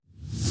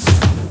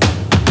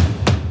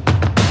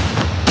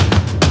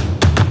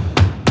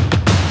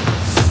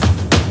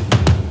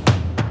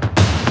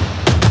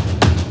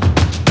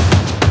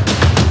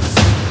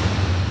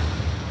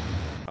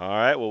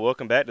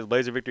back to the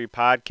Blazer Victory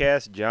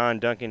Podcast. John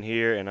Duncan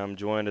here, and I'm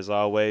joined as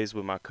always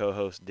with my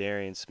co-hosts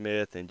Darian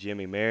Smith and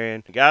Jimmy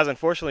Marion. Guys,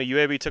 unfortunately,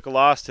 UAB took a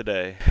loss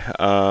today.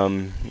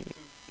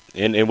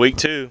 In week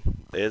two,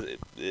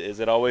 as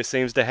it always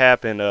seems to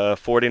happen,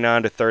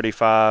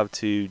 49-35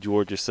 to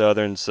Georgia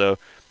Southern. So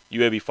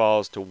UAB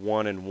falls to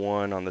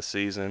 1-1 on the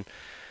season.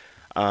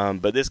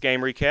 But this game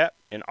recap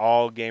and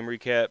all game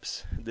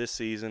recaps this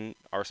season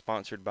are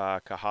sponsored by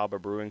Cahaba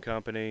Brewing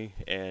Company.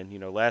 And,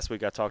 last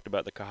week I talked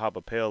about the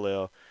Cahaba Pale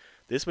Ale.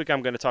 This week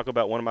I'm going to talk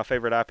about one of my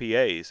favorite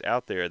IPAs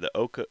out there, the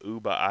Oka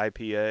Uba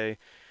IPA.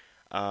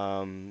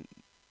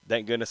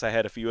 Thank goodness I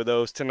had a few of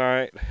those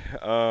tonight.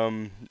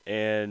 Elizabeth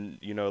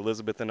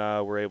and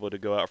I were able to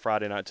go out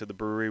Friday night to the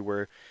brewery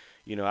where,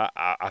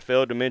 I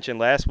failed to mention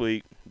last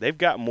week, they've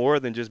got more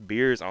than just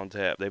beers on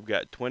tap. They've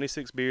got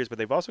 26 beers, but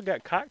they've also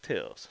got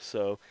cocktails.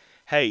 So,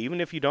 hey, even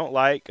if you don't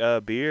like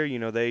beer,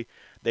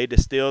 they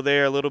distill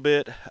there a little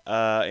bit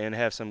and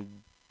have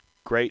some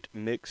great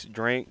mixed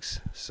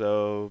drinks.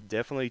 So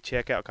definitely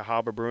check out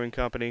Cahaba Brewing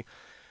Company.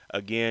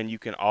 Again, you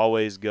can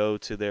always go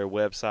to their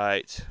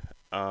website,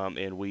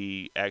 and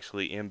we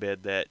actually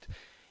embed that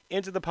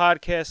into the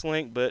podcast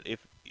link. But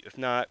if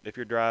not, if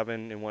you're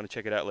driving and want to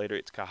check it out later,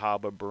 it's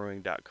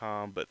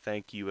cahababrewing.com. But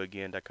thank you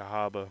again to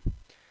Cahaba.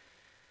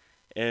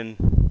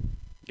 And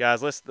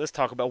guys, let's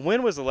talk about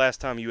when was the last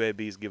time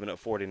UAB's given up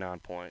 49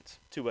 points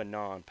to a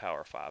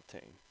non-Power 5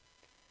 team.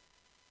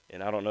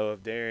 And I don't know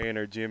if Darian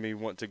or Jimmy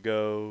want to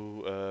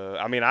go.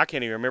 I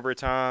can't even remember a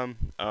time,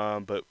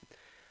 but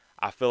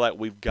I feel like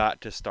we've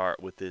got to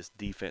start with this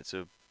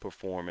defensive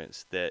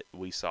performance that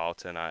we saw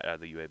tonight out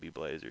of the UAB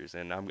Blazers.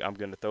 And I'm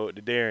going to throw it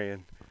to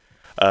Darian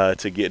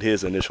to get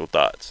his initial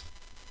thoughts.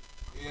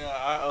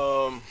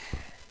 Yeah,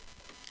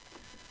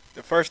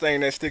 the first thing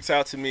that sticks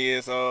out to me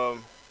is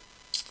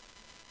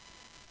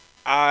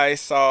I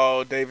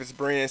saw Davis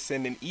Brin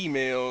sending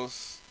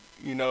emails.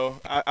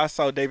 I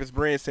saw Davis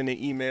Brin sending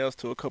emails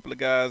to a couple of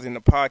guys in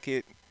the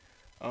pocket.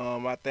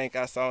 I think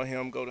I saw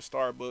him go to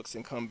Starbucks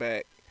and come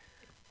back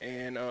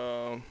and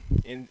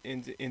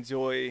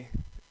enjoy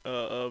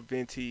a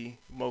venti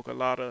mocha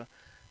latte.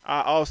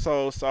 I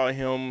also saw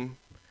him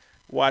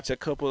watch a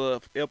couple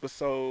of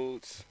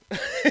episodes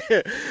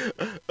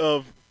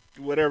of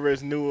whatever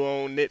is new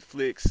on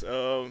Netflix.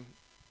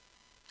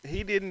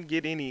 He didn't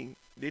get any.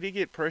 Did he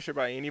get pressure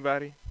by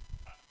anybody?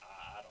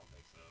 I don't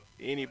think so.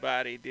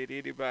 Anybody? Did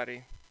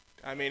anybody?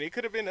 I mean, it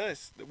could have been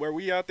us. Were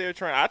we out there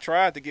trying? I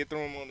tried to get through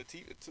him on the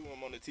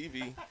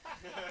TV.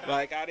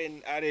 Like I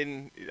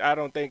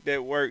don't think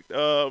that worked.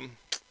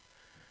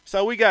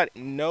 So we got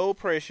no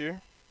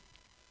pressure.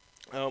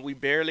 We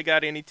barely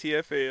got any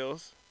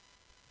TFLs.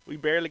 We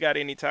barely got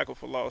any tackle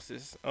for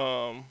losses.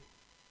 I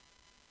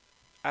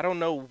don't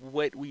know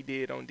what we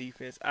did on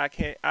defense. I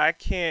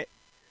can't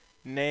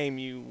name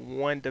you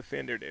one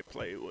defender that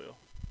played well.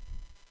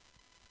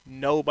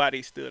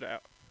 Nobody stood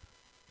out.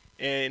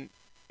 And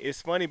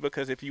it's funny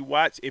because if you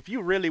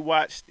really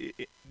watched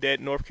that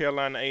North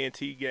Carolina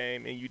A&T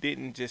game and you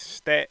didn't just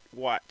stat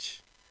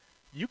watch,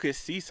 you could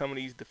see some of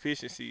these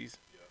deficiencies.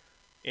 Yeah.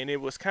 And it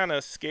was kind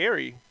of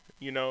scary,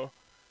 They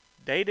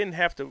didn't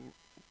have to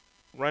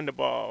run the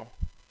ball,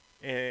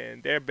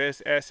 and their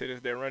best asset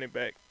is their running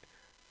back.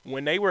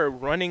 When they were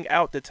running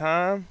out the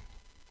time,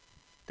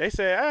 they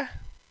said,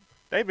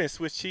 they've been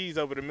Swiss cheese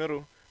over the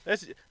middle.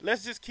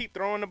 Let's just keep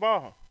throwing the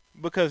ball.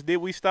 Because did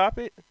we stop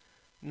it?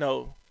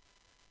 No.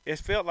 It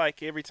felt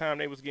like every time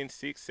they was getting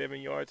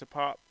 6-7 yards a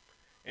pop,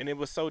 and it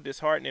was so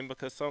disheartening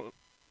because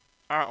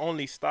our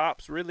only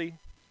stops really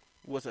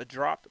was a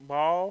dropped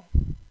ball.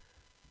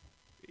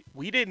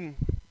 We didn't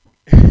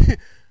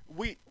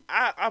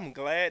I'm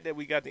glad that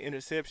we got the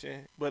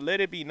interception, but let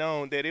it be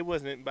known that it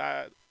wasn't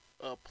by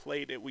a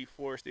play that we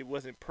forced. It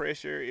wasn't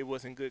pressure. It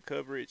wasn't good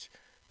coverage.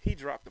 He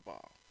dropped the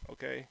ball,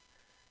 okay?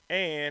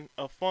 And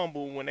a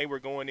fumble when they were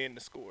going in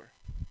to score.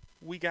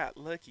 We got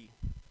lucky.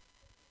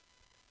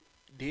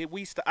 Did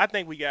we I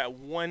think we got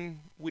one.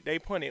 They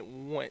punted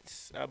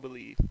once, I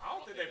believe. I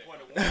don't think they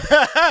punted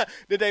once.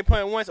 Did they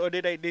punt once, or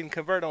didn't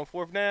convert on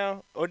fourth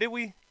down? Or did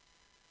we?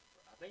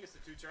 I think it's the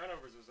 2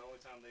 turnovers was the only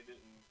time they didn't.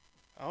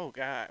 Oh,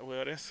 God.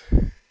 Well,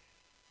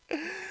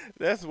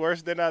 that's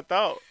worse than I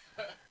thought.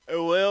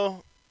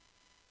 Well,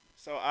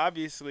 so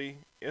obviously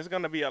it's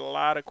going to be a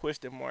lot of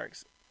question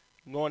marks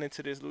going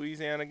into this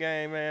Louisiana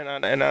game,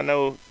 man. And I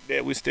know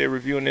that we're still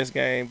reviewing this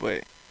game,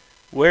 but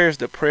where's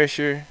the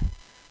pressure?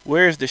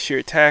 Where's the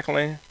sheer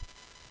tackling?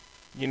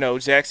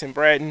 Jackson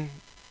Bratton,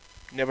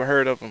 never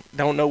heard of him.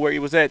 Don't know where he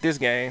was at this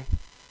game.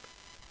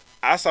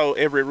 I saw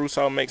Everett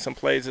Rousseau make some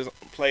plays on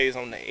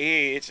the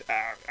edge.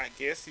 I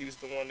guess he was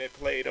the one that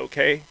played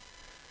okay.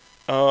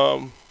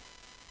 I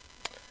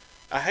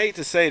hate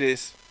to say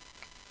this,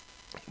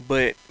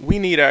 but we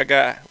need our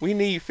guy. We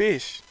need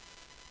Fish.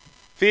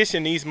 Fish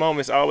in these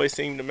moments always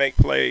seem to make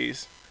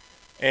plays,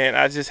 and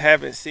I just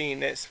haven't seen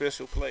that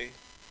special play.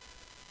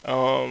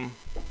 Our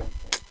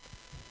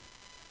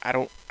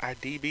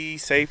DB,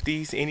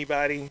 safeties,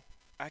 anybody.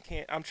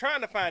 I'm trying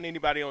to find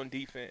anybody on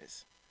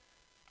defense.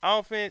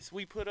 Offense,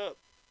 we put up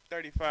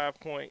 35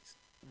 points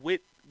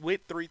with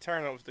with 3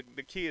 turnovers,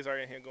 the kids are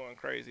in here going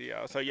crazy,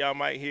 y'all. So y'all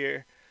might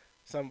hear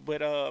some, but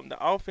the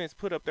offense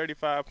put up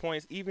 35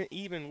 points.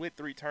 Even with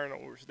 3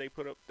 turnovers, they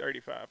put up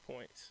 35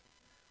 points.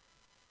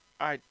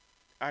 Our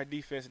our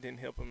defense didn't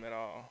help them at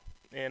all.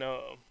 And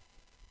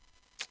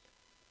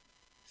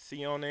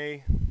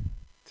Sione,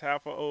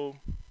 Tafao,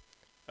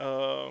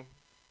 uh,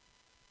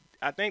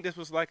 I think this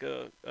was like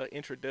a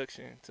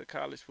introduction to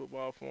college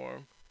football for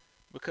him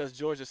because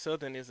Georgia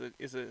Southern is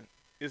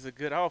a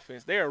good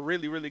offense. They're a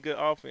really really good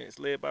offense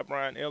led by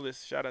Brian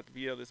Ellis. Shout out to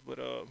B Ellis, but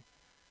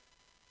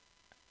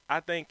I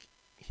think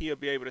he'll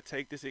be able to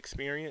take this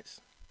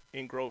experience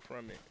and grow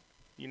from it.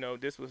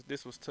 This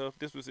was tough.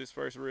 This was his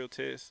first real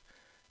test,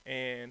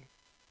 and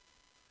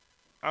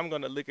I'm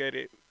gonna look at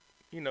it,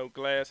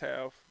 glass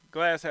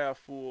half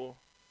full,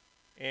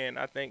 and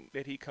I think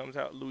that he comes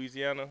out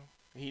Louisiana.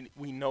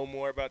 We know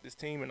more about this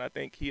team, and I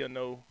think he'll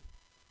know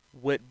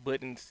what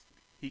buttons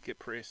he could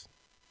press.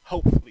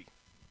 Hopefully.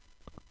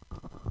 All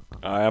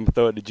right, I'm gonna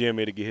throw it to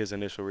Jimmy to get his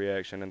initial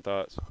reaction and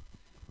thoughts.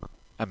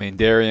 I mean,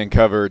 Darian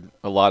covered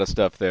a lot of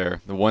stuff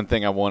there. The one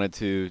thing I wanted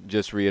to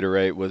just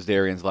reiterate was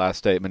Darian's last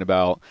statement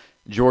about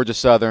Georgia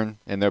Southern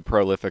and their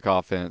prolific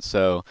offense.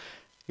 So,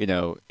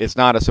 it's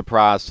not a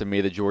surprise to me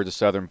that Georgia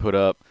Southern put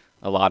up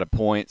a lot of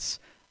points.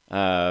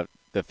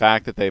 The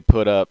fact that they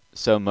put up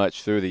so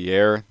much through the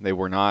air, they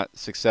were not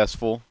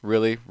successful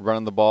really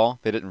running the ball.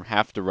 They didn't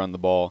have to run the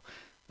ball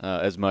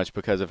as much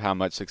because of how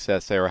much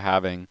success they were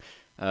having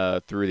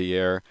through the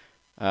air.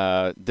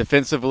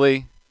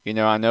 Defensively,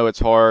 I know it's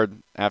hard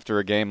after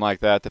a game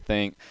like that to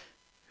think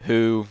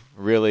who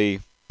really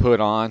put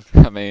on.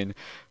 I mean,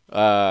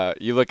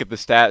 you look at the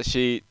stat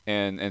sheet,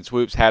 and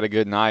Swoops had a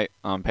good night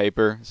on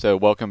paper. So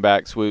welcome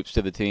back, Swoops,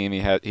 to the team.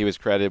 He was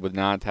credited with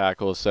 9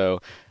 tackles.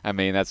 So, I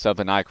mean, that's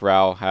something Ike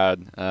Rao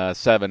had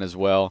 7 as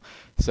well.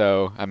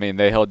 So, I mean,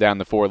 they held down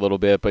the fort a little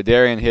bit. But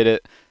Darian hit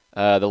it.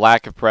 The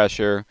lack of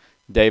pressure.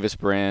 Davis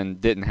Brin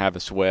didn't have a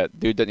sweat.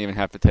 Dude didn't even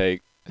have to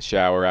take a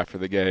shower after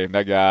the game.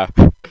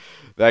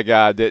 That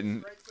guy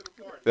didn't.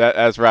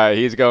 That's right.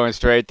 He's going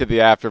straight to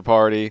the after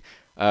party.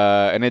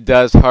 And it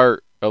does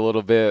hurt a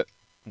little bit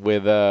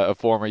with a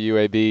former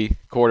UAB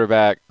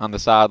quarterback on the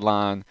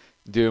sideline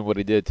doing what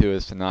he did to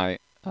us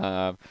tonight.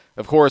 Of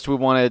course, we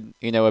wanted,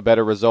 a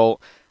better result.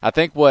 I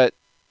think what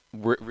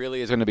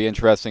really is going to be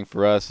interesting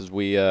for us as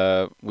we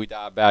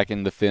dive back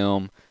into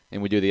film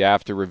and we do the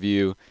after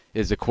review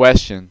is the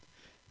question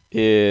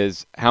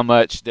is how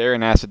much,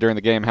 Darren asked it during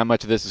the game, how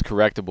much of this is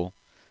correctable,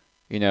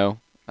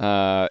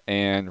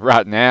 and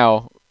right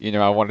now,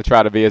 I want to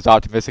try to be as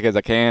optimistic as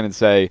I can and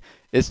say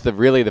it's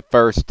really the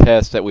first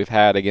test that we've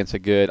had against a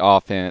good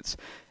offense.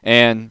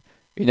 And,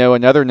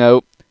 another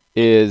note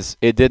is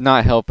it did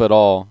not help at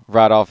all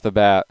right off the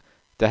bat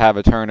to have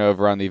a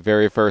turnover on the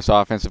very first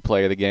offensive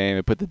play of the game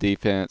and put the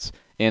defense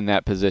in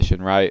that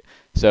position, right?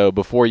 So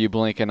before you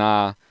blink an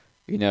eye,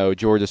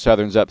 Georgia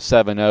Southern's up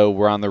 7-0.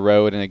 We're on the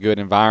road in a good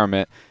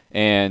environment.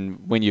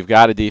 And when you've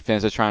got a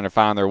defense that's trying to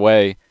find their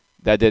way,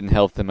 that didn't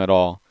help them at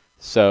all.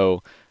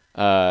 So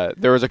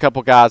there was a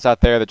couple guys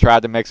out there that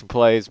tried to make some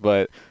plays,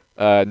 but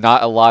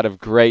not a lot of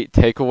great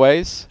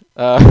takeaways,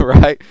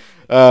 right,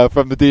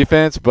 from the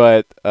defense.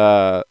 But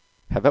how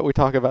about we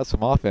talk about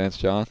some offense,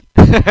 John?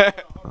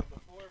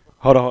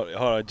 Hold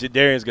on.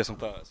 Darian's got some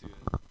thoughts.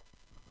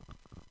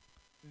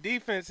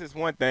 Defense is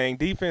one thing.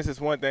 Defense is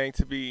one thing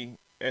to be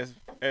as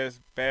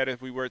bad as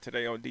we were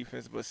today on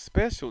defense, but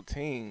special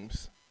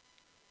teams.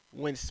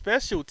 When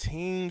special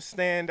teams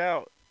stand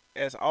out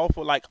as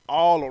awful, like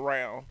all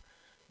around,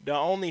 the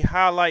only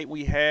highlight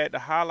we had, the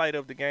highlight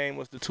of the game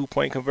was the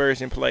 2-point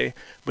conversion play.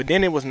 But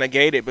then it was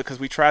negated because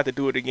we tried to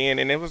do it again.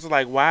 And it was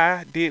like,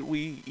 why did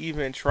we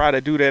even try to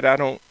do that?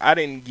 I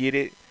didn't get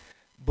it.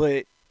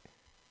 But,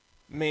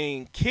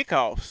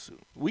 kickoffs,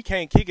 we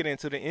can't kick it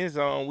into the end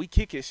zone. We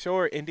kick it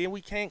short, and then we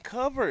can't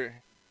cover.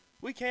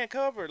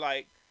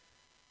 Like,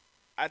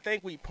 I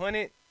think we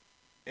punted,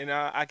 and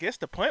I guess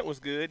the punt was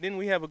good. Didn't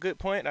we have a good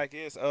punt? I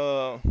guess.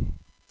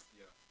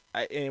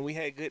 And we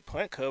had good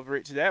punt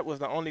coverage. That was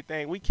the only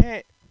thing.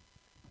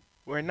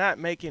 We're not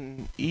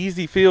making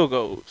easy field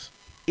goals.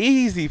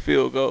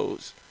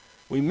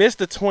 We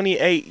missed a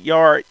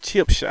 28-yard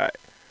chip shot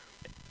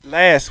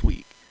last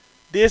week.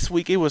 This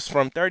week it was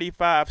from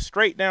 35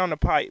 straight down the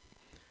pipe.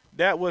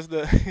 That was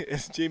the,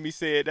 as Jimmy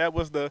said, that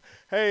was the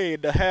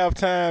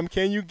halftime.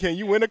 Can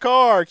you win a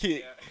car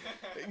kick?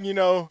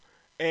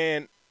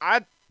 And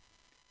I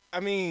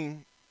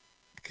mean,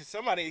 could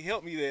somebody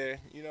help me there?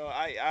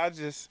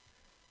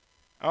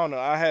 I don't know.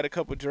 I had a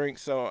couple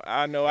drinks, so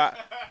I know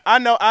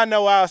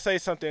I'll say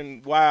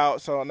something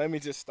wild. So let me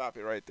just stop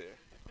it right there.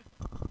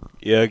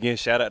 Yeah, again,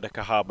 shout out to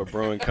Cahaba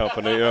Brewing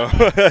Company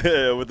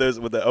with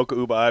the Oka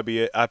Uba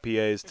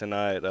IPAs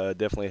tonight,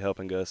 definitely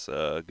helping us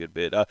a good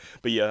bit.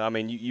 But yeah, I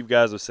mean, you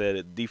guys have said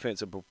it.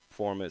 Defensive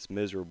performance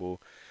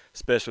miserable.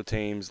 Special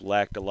teams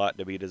lacked a lot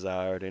to be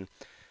desired, and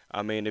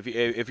I mean, if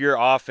you're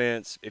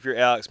offense, if you're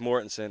Alex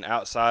Mortensen,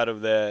 outside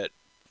of that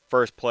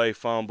first play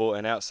fumble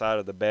and outside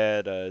of the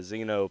bad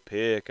Zeno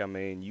pick, I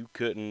mean, you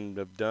couldn't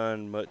have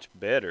done much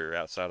better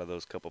outside of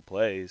those couple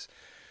plays.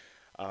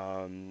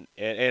 And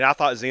I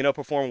thought Zeno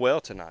performed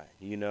well tonight.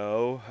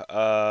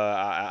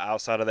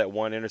 Outside of that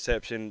one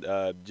interception,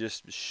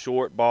 just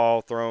short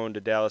ball thrown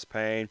to Dallas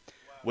Payne.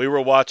 We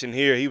were watching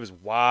here. He was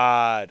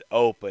wide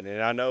open,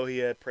 and I know he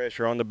had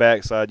pressure on the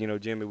backside.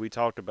 Jimmy, we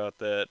talked about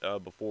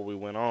that before we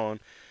went on.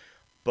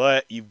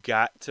 But you've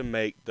got to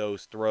make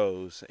those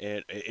throws,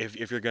 and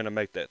if you're going to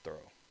make that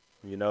throw,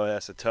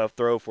 that's a tough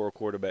throw for a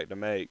quarterback to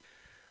make.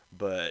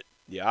 But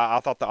yeah, I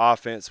thought the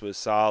offense was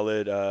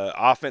solid.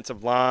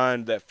 Offensive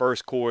line that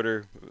first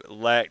quarter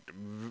lacked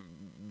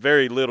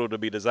very little to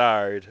be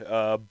desired.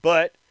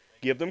 But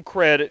give them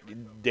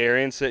credit.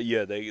 Darian said,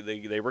 yeah,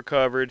 they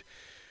recovered.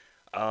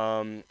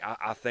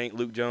 I think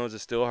Luke Jones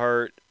is still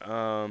hurt.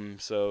 Yeah,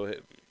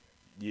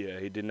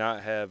 he did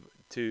not have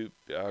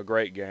a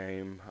great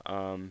game.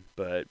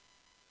 But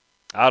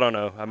I don't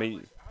know. I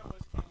mean, How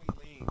much can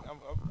we lean? I'm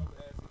asking.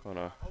 hold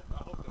on.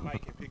 I hope the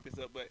mic can pick this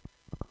up, but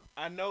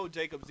I know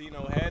Jacob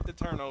Zeno had the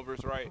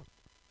turnovers, right?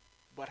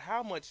 But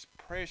how much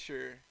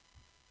pressure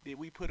did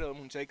we put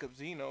on Jacob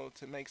Zeno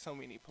to make so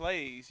many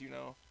plays?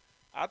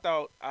 I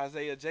thought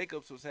Isaiah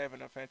Jacobs was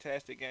having a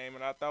fantastic game,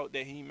 and I thought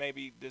that he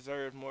maybe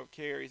deserved more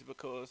carries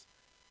because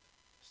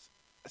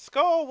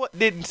Skull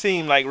didn't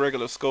seem like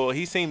regular Skull.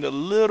 He seemed a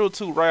little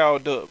too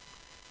riled up,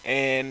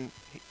 and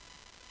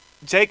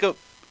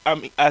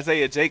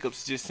Isaiah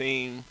Jacobs just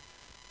seemed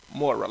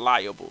more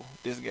reliable.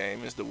 This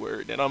game is the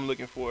word that I'm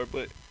looking for,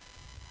 but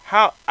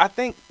how I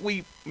think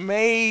we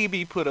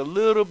maybe put a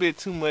little bit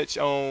too much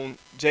on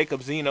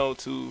Jacob Zeno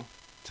to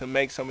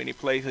make so many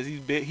plays because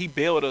he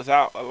bailed us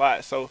out a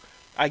lot. So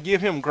I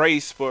give him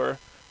grace for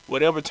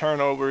whatever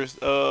turnovers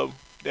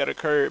that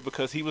occurred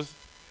because he was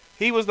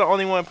the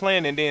only one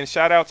playing. And then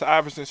shout out to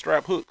Iverson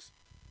Strap Hooks.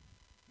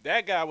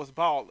 That guy was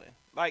balling.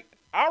 Like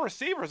our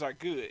receivers are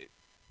good.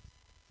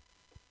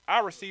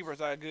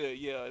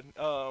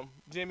 Yeah.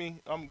 Jimmy,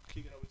 I'm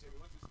kicking over Jimmy.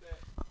 What's his stat?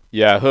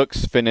 Yeah,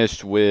 Hooks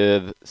finished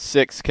with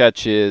 6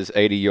 catches,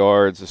 80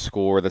 yards, a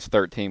score that's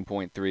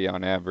 13.3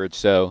 on average.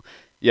 So,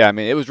 yeah, I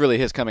mean, it was really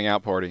his coming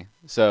out party.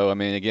 So, I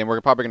mean, again,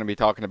 we're probably going to be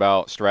talking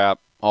about Strap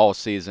all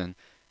season.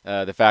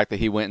 The fact that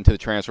he went into the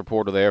transfer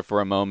portal there for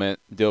a moment,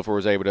 Dilfer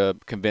was able to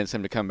convince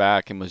him to come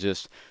back and was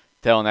just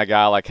telling that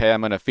guy, like, hey,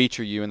 I'm going to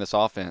feature you in this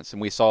offense.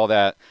 And we saw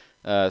that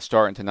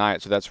starting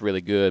tonight, so that's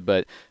really good.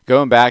 But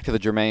going back to the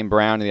Jermaine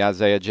Brown and the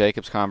Isaiah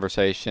Jacobs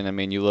conversation, I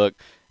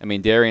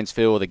mean, Darian's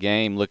feel of the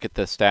game, look at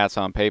the stats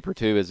on paper,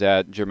 too, is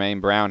that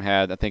Jermaine Brown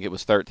had, I think it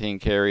was 13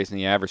 carries, and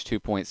he averaged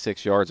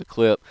 2.6 yards a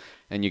clip.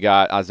 And you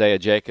got Isaiah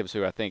Jacobs,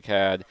 who I think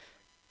had,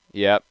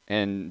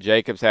 and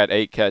Jacobs had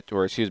 8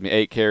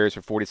 carries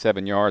for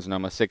 47 yards and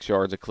almost 6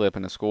 yards a clip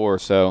in the score.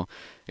 So,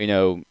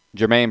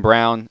 Jermaine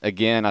Brown,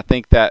 again, I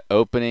think that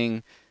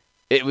opening –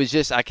 it was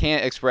just I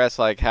can't express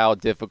like how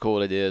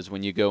difficult it is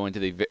when you go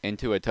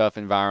into a tough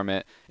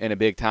environment in a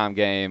big time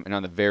game and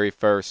on the very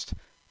first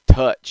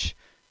touch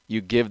you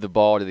give the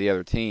ball to the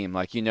other team.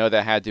 Like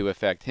that had to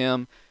affect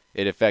him.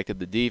 It affected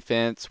the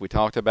defense. We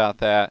talked about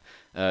that.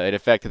 It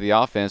affected the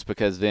offense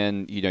because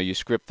then you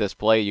script this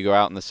play. You go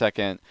out in the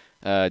second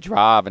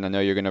drive, and I know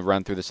you're going to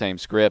run through the same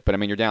script. But I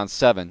mean you're down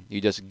 7. You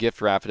just gift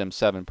wrapped him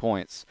 7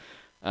 points.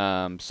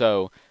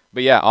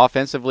 But yeah,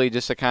 offensively,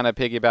 just to kind of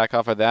piggyback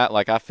off of that,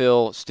 like I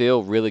feel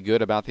still really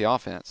good about the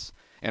offense.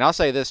 And I'll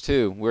say this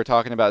too, we were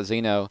talking about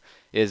Zeno,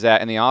 is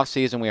that in the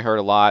offseason we heard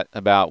a lot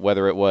about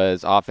whether it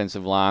was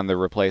offensive line, they're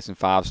replacing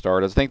 5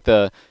 starters. I think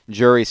the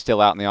jury's still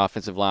out in the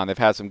offensive line. They've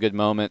had some good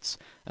moments.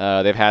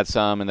 They've had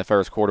some in the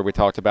first quarter we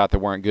talked about that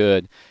weren't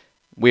good.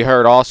 We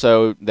heard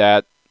also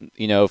that,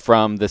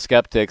 from the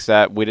skeptics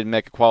that we didn't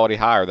make a quality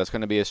hire. That's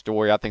going to be a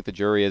story. I think the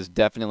jury is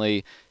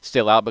definitely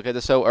still out because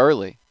it's so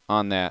early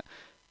on that.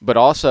 But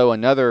also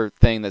another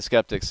thing that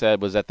skeptics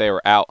said was that they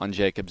were out on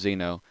Jacob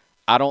Zeno.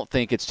 I don't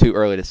think it's too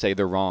early to say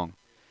they're wrong.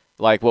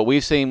 Like what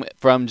we've seen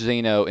from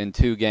Zeno in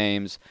 2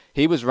 games,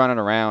 he was running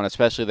around,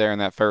 especially there in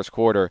that first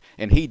quarter,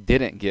 and he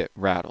didn't get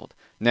rattled.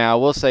 Now, I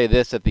will say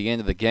this at the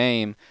end of the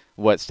game,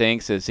 what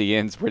stinks is he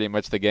ends pretty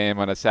much the game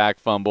on a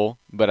sack fumble.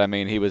 But, I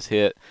mean, he was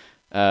hit.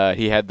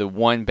 He had the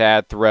one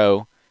bad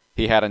throw.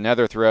 He had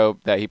another throw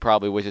that he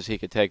probably wishes he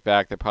could take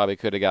back that probably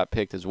could have got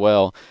picked as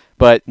well.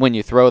 But when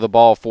you throw the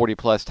ball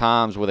 40-plus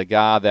times with a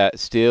guy that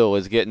still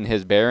is getting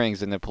his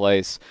bearings into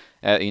place,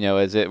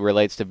 as it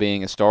relates to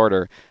being a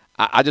starter,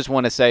 I just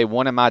want to say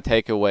one of my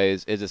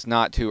takeaways is it's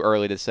not too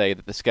early to say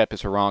that the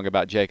skeptics are wrong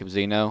about Jacob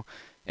Zeno.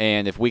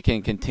 And if we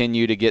can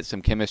continue to get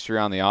some chemistry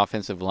on the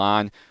offensive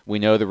line, we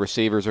know the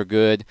receivers are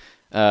good,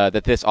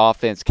 that this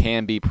offense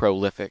can be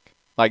prolific.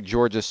 Like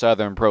Georgia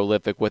Southern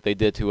prolific, what they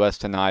did to us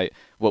tonight,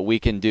 what we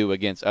can do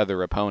against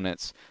other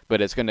opponents.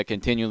 But it's going to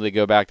continually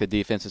go back to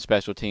defense and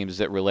special teams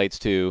as it relates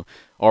to,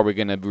 are we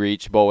going to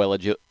reach bowl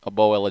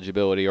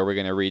eligibility, or are we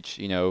going to reach,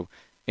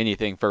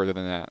 anything further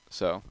than that?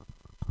 So,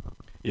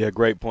 yeah,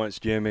 great points,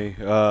 Jimmy.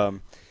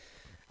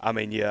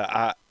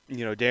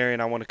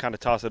 Darian, I want to kind of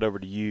toss it over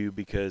to you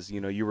because,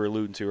 you were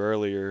alluding to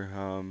earlier,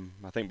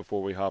 I think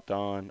before we hopped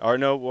on, or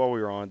no, while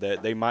we were on,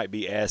 that they might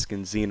be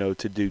asking Zeno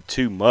to do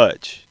too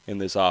much in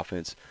this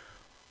offense.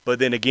 But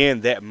then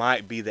again, that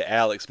might be the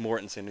Alex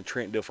Mortensen and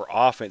Trent Dilfer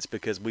offense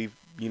because we've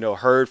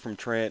heard from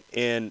Trent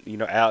and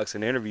Alex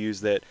in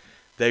interviews that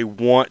they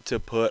want to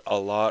put a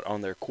lot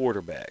on their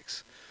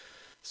quarterbacks.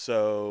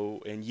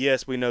 So, and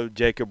yes, we know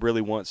Jacob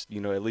really wants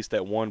at least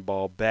that one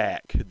ball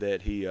back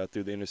that he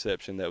threw the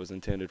interception that was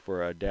intended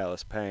for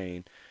Dallas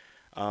Payne.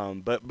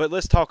 But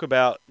let's talk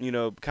about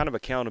kind of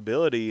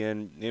accountability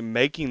and in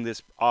making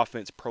this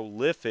offense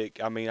prolific.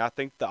 I mean, I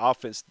think the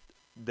offense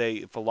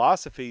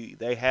philosophy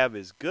they have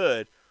is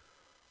good,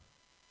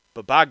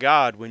 but by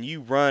God, when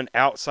you run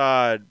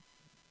outside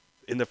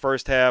in the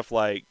first half,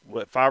 like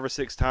 5 or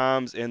 6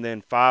 times, and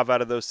then 5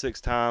 out of those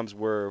 6 times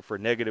were for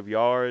negative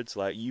yards,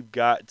 like you've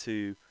got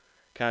to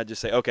kind of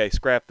just say, okay,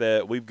 scrap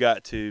that. We've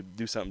got to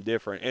do something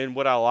different. And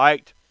what I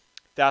liked,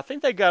 I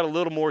think they got a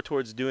little more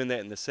towards doing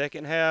that in the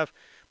second half.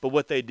 But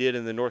what they did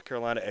in the North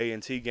Carolina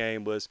A&T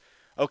game was,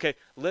 okay,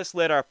 let's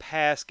let our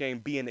pass game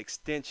be an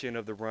extension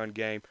of the run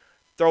game.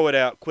 Throw it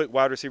out, quick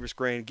wide receiver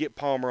screen, get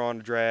Palmer on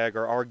the drag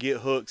or get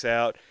Hooks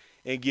out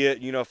and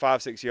get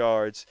 5-6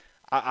 yards.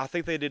 I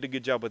think they did a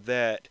good job with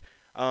that.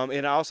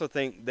 And I also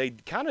think they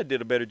kind of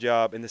did a better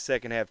job in the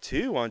second half,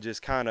 too, on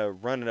just kind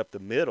of running up the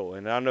middle.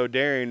 And I know,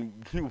 Darian,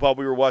 while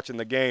we were watching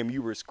the game,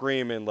 you were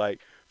screaming, like,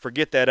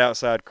 forget that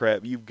outside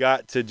crap. You've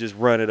got to just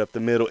run it up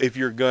the middle if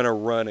you're going to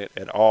run it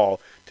at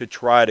all to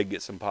try to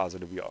get some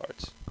positive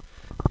yards.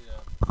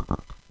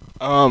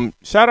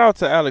 Shout out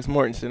to Alex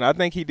Mortensen. I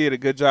think he did a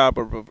good job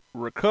of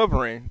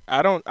recovering.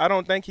 I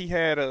don't think he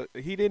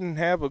didn't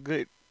have a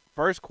good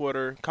first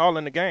quarter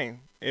calling the game,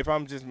 if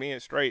I'm just being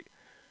straight.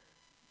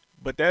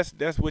 But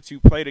that's what you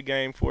play the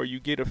game for. You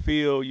get a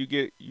feel,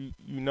 you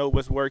know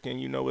what's working,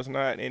 you know what's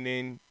not, and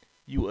then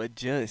you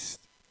adjust.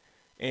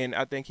 And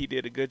I think he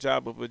did a good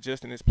job of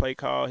adjusting his play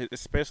call,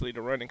 especially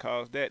the running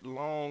calls. That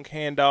long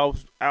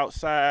handoffs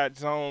outside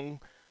zone,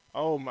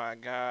 oh my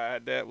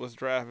God, that was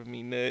driving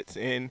me nuts.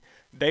 And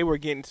they were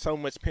getting so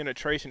much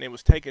penetration. It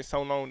was taking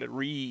so long to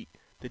read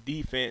the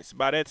defense.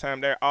 By that time,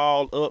 they're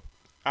all up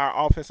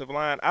our offensive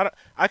line.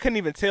 I couldn't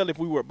even tell if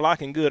we were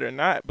blocking good or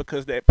not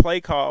because that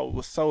play call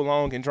was so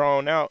long and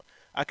drawn out.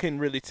 I couldn't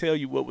really tell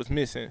you what was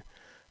missing.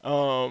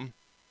 I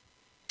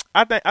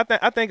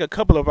think a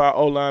couple of our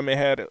O-linemen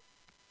had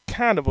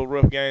kind of a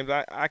rough game.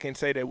 I can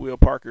say that Will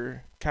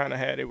Parker kind of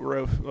had it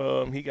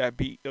rough. He got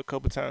beat a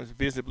couple times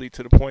visibly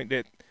to the point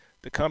that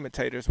the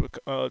commentators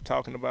were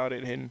talking about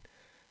it. And,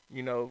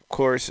 of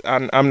course,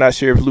 I'm not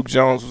sure if Luke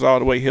Jones was all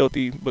the way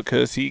healthy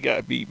because he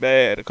got beat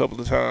bad a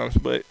couple of times.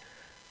 But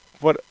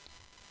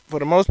for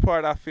the most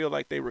part, I feel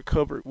like they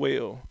recovered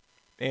well.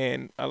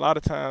 And a lot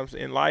of times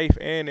in life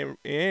and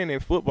in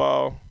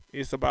football,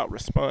 it's about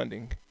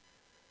responding.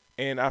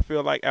 And I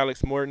feel like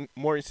Alex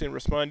Mortensen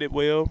responded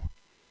well.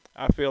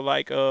 I feel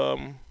like our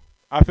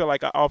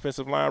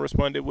offensive line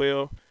responded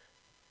well.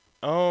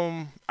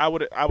 I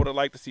would have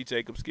liked to see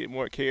Jacobs get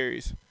more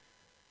carries.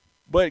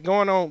 But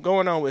going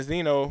on with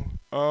Zeno,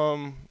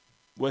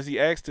 was he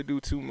asked to do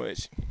too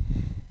much?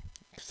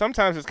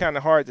 Sometimes it's kind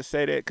of hard to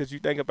say that because you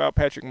think about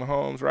Patrick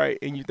Mahomes, right,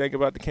 and you think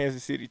about the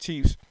Kansas City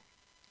Chiefs.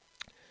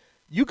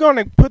 You're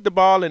gonna put the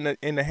ball in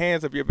the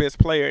hands of your best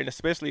player, and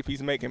especially if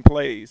he's making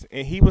plays.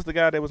 And he was the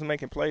guy that was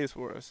making plays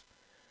for us.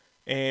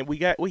 And we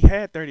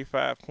had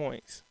 35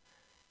 points,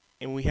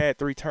 and we had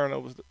 3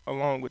 turnovers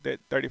along with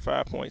that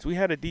 35 points. We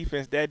had a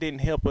defense that didn't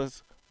help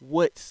us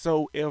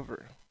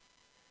whatsoever.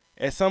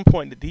 At some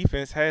point, the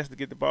defense has to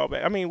get the ball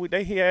back. I mean,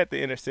 he had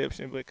the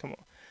interception, but come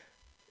on.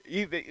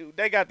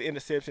 They got the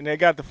interception. They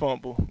got the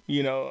fumble,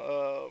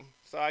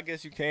 So I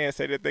guess you can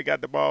say that they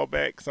got the ball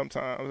back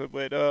sometimes.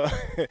 But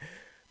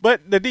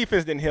but the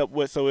defense didn't help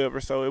whatsoever,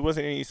 so it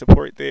wasn't any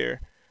support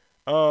there.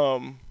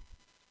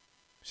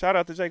 Shout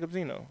out to Jacob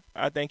Zeno.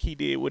 I think he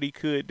did what he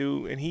could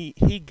do, and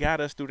he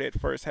got us through that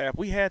first half.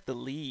 We had the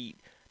lead.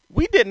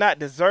 We did not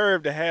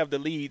deserve to have the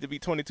lead to be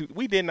 22.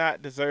 We did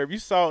not deserve. You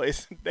saw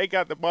it. They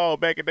got the ball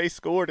back, and they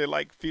scored in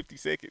like 50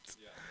 seconds.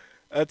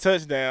 Yeah. A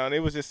touchdown.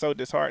 It was just so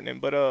disheartening.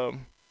 But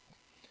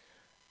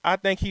I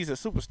think he's a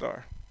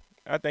superstar.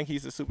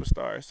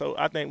 So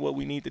I think what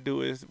we need to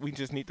do is we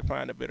just need to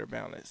find a better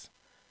balance.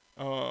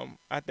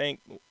 I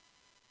think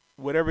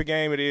whatever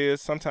game it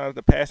is, sometimes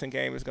the passing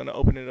game is going to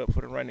open it up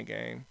for the running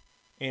game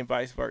and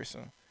vice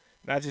versa.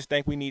 And I just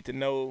think we need to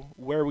know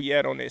where we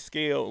at on that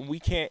scale. And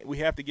we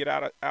have to get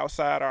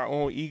outside our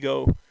own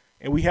ego,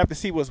 and we have to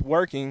see what's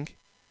working,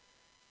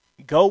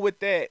 go with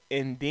that,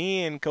 and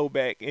then go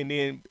back and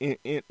then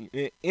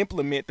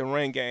implement the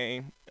run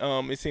game.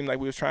 It seemed like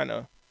we was trying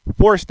to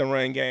force the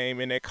run game,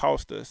 and that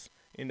cost us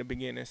in the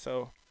beginning.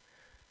 So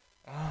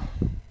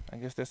I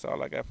guess that's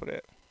all I got for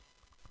that.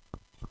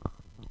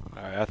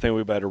 All right, I think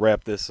we better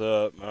wrap this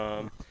up.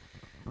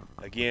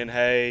 Again,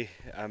 hey,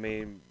 I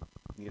mean,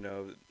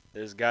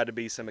 there's got to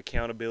be some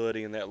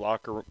accountability in that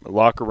locker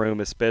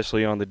room,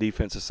 especially on the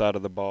defensive side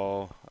of the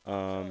ball.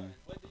 What do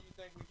you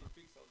think we can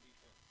fix on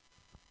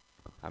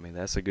defense? I mean,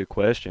 that's a good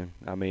question.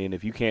 I mean,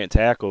 if you can't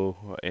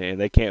tackle and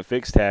they can't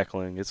fix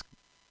tackling, it's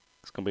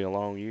going to be a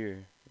long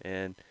year.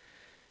 And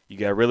you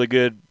got really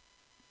good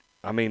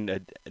 – I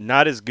mean,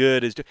 not as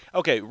good as –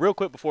 okay, real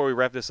quick before we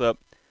wrap this up,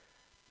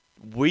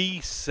 we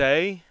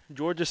say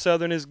Georgia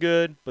Southern is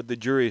good, but the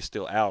jury is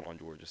still out on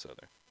Georgia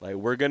Southern. Like,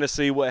 we're gonna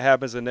see what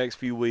happens the next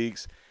few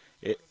weeks.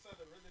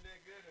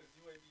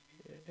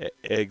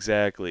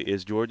 Exactly.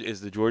 Is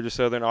the Georgia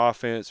Southern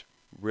offense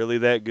really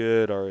that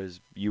good, or is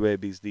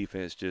UAB's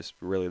defense just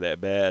really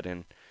that bad?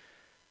 And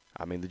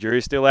I mean, the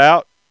jury's still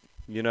out.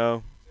 You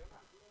know.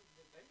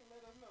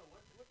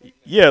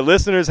 Yeah,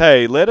 listeners.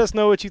 Hey, let us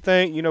know what you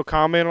think. You know,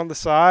 comment on the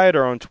site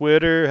or on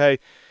Twitter. Hey,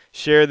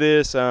 share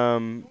this.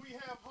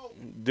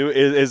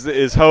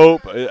 Is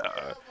hope?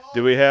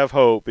 Do we have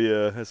hope?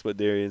 Yeah, that's what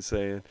Darian's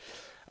saying.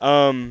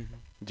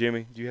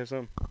 Jimmy, do you have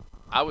something?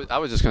 I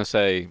was just gonna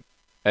say,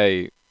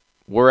 hey,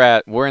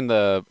 we're in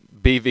the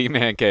BV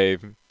man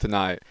cave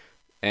tonight,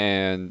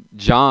 and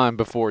John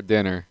before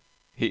dinner,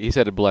 he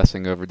said a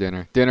blessing over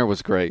dinner. Dinner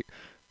was great.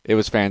 It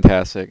was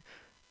fantastic.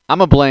 I'm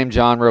gonna blame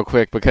John real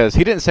quick because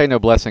he didn't say no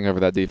blessing over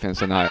that defense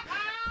tonight.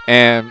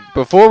 And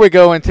before we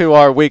go into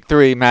our Week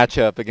 3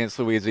 matchup against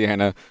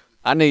Louisiana,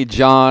 I need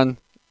John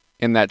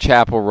in that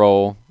chapel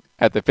roll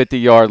at the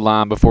 50-yard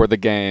line before the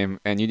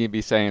game, and you need to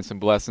be saying some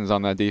blessings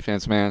on that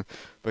defense, man,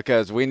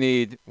 because we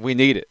need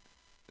it.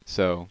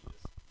 So.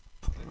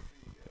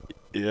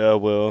 Yeah,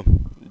 well,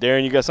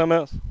 Darren, you got something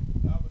else?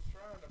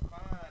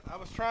 I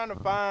was trying to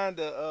find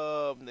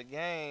the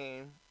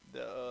game,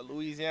 the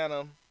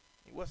Louisiana.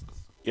 What's the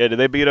score? Yeah, did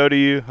they beat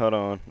ODU? Hold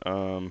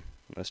on.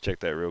 Let's check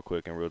that real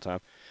quick in real time.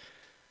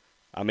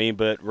 I mean,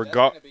 but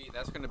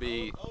That's gonna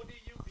be. ODU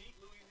beat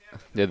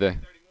Louisiana. Did they?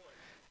 31.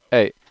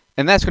 Hey,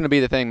 and that's gonna be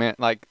the thing, man.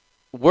 Like,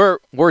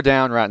 we're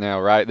down right now,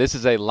 right? This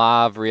is a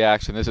live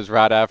reaction. This is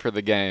right after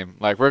the game.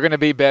 Like, we're gonna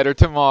be better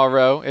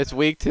tomorrow. It's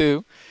week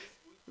 2,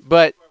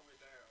 but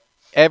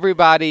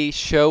everybody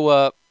show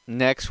up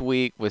next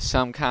week with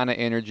some kind of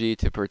energy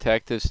to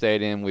Protective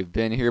Stadium. We've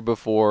been here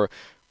before.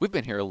 We've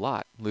been here a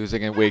lot,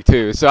 losing in week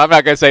 2. So I'm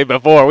not gonna say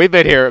before. We've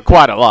been here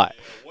quite a lot.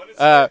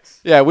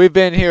 Yeah, we've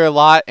been here a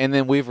lot, and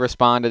then we've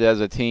responded as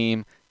a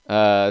team.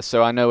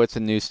 So I know it's a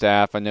new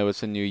staff. I know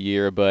it's a new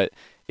year, but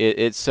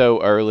it's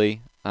so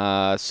early.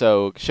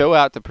 So show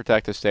out to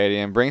Protective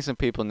Stadium. Bring some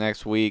people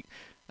next week.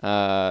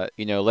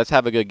 Let's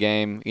have a good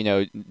game.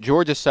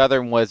 Georgia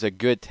Southern was a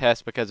good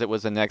test because it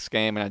was the next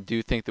game, and I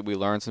do think that we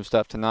learned some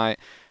stuff tonight.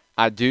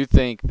 I do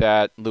think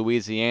that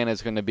Louisiana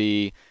is going to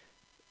be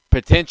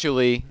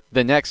potentially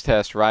the next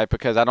test, right?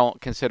 Because I don't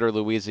consider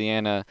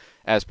Louisiana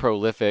as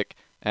prolific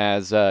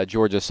as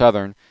Georgia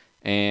Southern,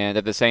 and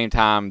at the same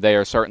time, they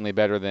are certainly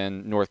better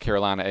than North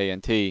Carolina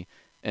A&T.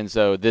 And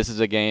so this is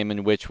a game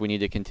in which we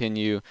need to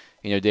continue.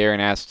 Darren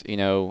asked,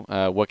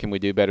 what can we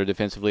do better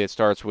defensively? It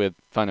starts with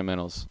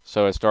fundamentals.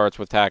 So it starts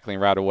with tackling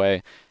right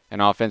away.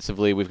 And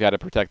offensively, we've got to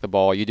protect the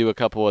ball. You do a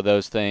couple of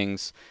those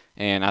things,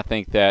 and I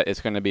think that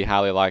it's going to be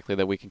highly likely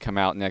that we can come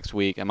out next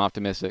week. I'm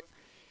optimistic.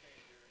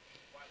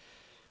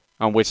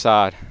 On which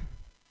side?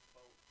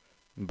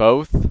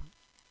 Both?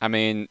 I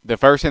mean, the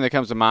first thing that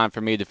comes to mind for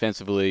me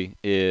defensively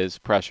is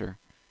pressure.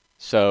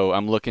 So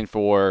I'm looking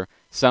for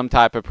some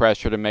type of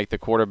pressure to make the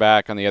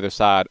quarterback on the other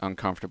side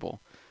uncomfortable.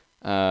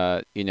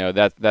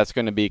 That's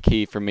going to be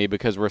key for me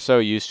because we're so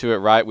used to it,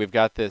 right? We've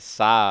got this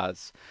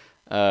size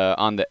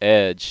on the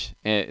edge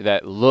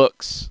that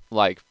looks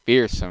like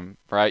fearsome,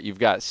 right? You've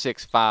got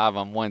 6'5"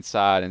 on one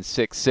side and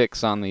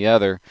 6'6" on the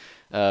other,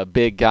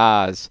 big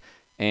guys.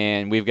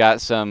 And we've got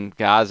some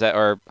guys that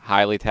are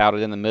highly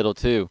touted in the middle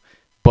too.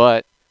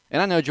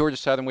 And I know Georgia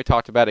Southern, we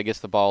talked about it, gets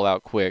the ball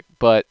out quick.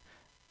 But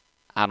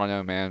I don't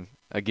know, man.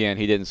 Again,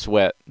 he didn't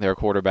sweat their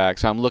quarterback.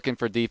 So I'm looking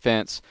for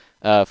defense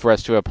for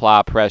us to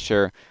apply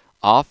pressure.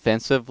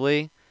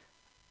 Offensively,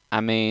 I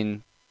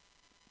mean,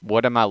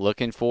 what am I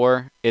looking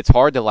for? It's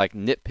hard to,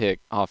 nitpick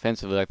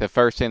offensively. The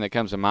first thing that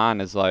comes to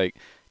mind is,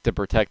 to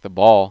protect the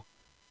ball.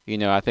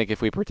 I think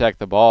if we protect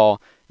the ball,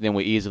 then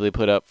we easily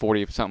put up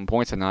 40-something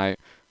points tonight.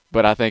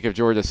 But I think if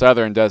Georgia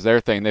Southern does their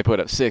thing, they put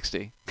up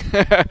 60.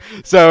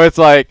 So it's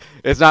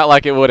not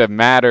like it would have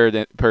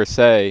mattered per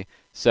se.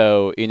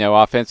 So,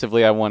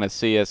 offensively, I want to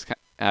see us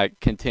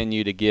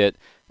continue to get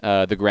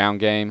the ground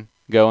game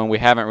going. We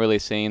haven't really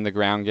seen the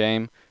ground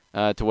game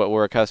to what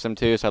we're accustomed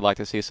to, so I'd like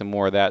to see some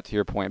more of that, to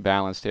your point,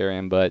 balanced,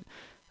 Arian. But,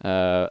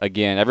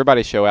 again,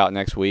 everybody show out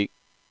next week.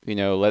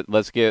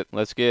 Let's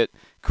get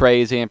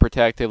crazy and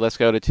protective. Let's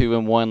go to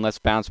 2-1. Let's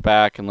bounce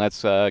back, and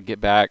let's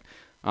get back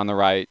on the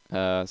right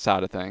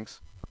side of things.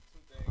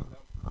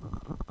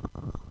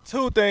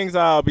 Two things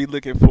I'll be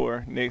looking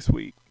for next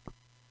week.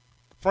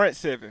 Front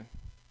seven.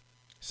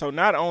 So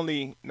not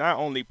only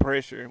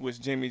pressure,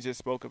 which Jimmy just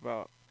spoke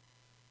about,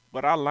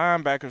 but our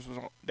linebackers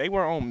they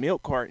were on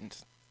milk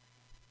cartons.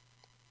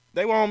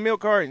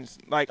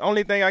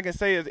 Only thing I can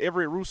say is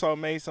Everett Rousseau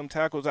made some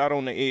tackles out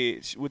on the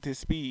edge with his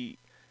speed.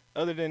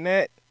 Other than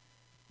that,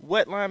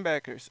 what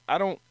linebackers? I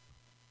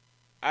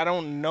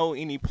don't know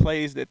any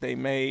plays that they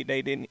made.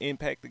 They didn't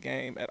impact the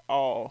game at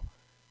all.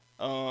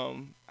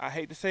 I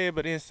hate to say it,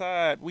 but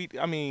inside,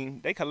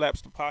 they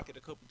collapsed the pocket a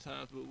couple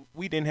times, but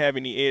we didn't have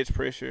any edge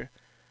pressure.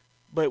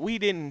 But we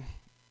didn't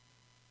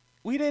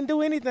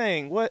do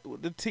anything. What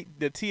the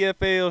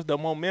TFLs, the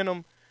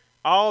momentum,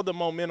 all the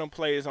momentum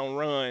plays on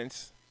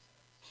runs.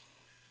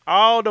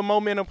 all the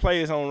momentum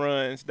plays on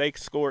runs, they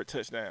scored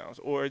touchdowns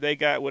or they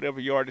got whatever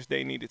yardage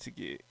they needed to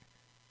get.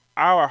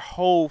 Our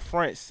whole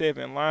front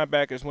seven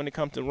linebackers, when it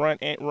comes to run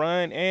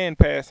and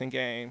passing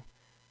game,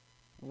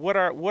 what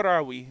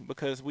are we?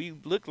 Because we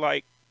look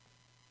like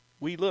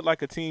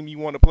a team you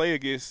want to play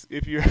against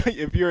if you're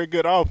if you're a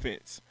good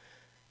offense.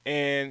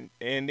 And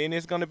then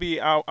it's gonna be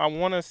I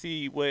want to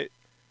see what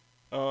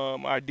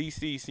our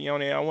DC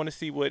Sione, I want to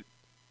see what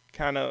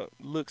kind of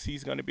looks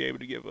he's going to be able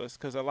to give us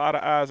because a lot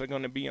of eyes are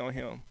going to be on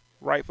him,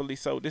 rightfully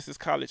so. This is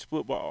college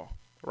football,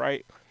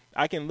 right?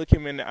 I can look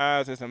him in the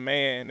eyes as a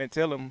man and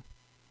tell him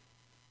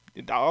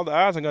all the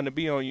eyes are going to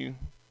be on you.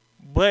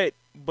 But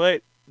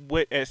what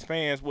as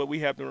fans, what we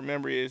have to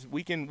remember is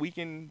we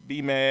can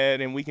be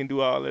mad and we can do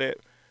all of that,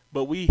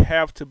 but we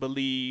have to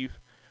believe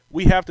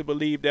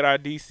that our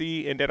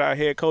DC and that our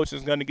head coach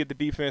is going to get the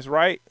defense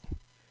right,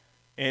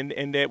 and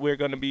that we're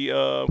gonna be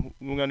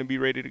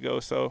ready to go.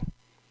 So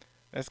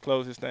let's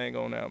close this thing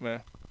on out,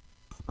 man.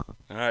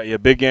 All right, yeah,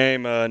 big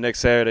game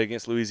next Saturday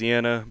against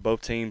Louisiana.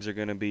 Both teams are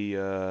going to be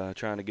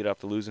trying to get off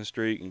the losing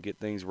streak and get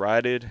things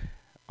righted.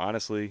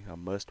 Honestly, a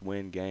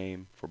must-win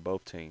game for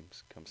both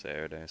teams come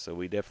Saturday. So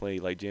we definitely,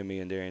 like Jimmy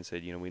and Darian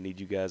said, we need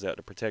you guys out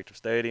to Protective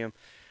Stadium.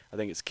 I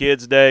think it's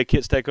Kids Day,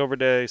 Kids Takeover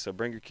Day, so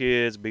bring your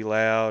kids, be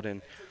loud.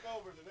 And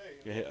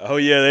oh,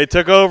 yeah, they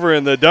took over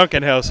in the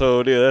Duncan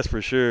household. Yeah, that's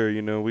for sure.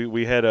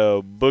 We had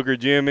a Booger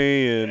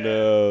Jimmy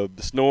and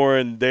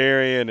snoring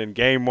Darian and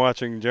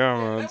game-watching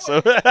John.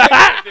 So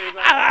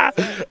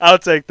I'll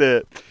take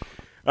that.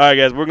 All right,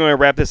 guys, we're going to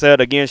wrap this out.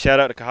 Again, shout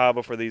out to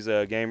Cahaba for these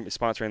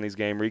sponsoring these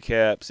game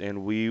recaps. And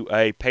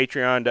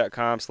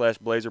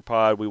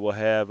patreon.com/BlazerPod. We will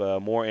have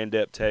more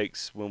in-depth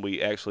takes when we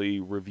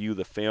actually review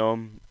the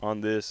film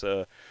on this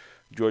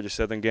Georgia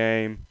Southern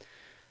game.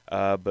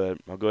 But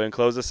I'll go ahead and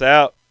close this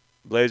out.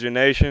 Blazer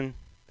Nation,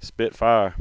 spit fire.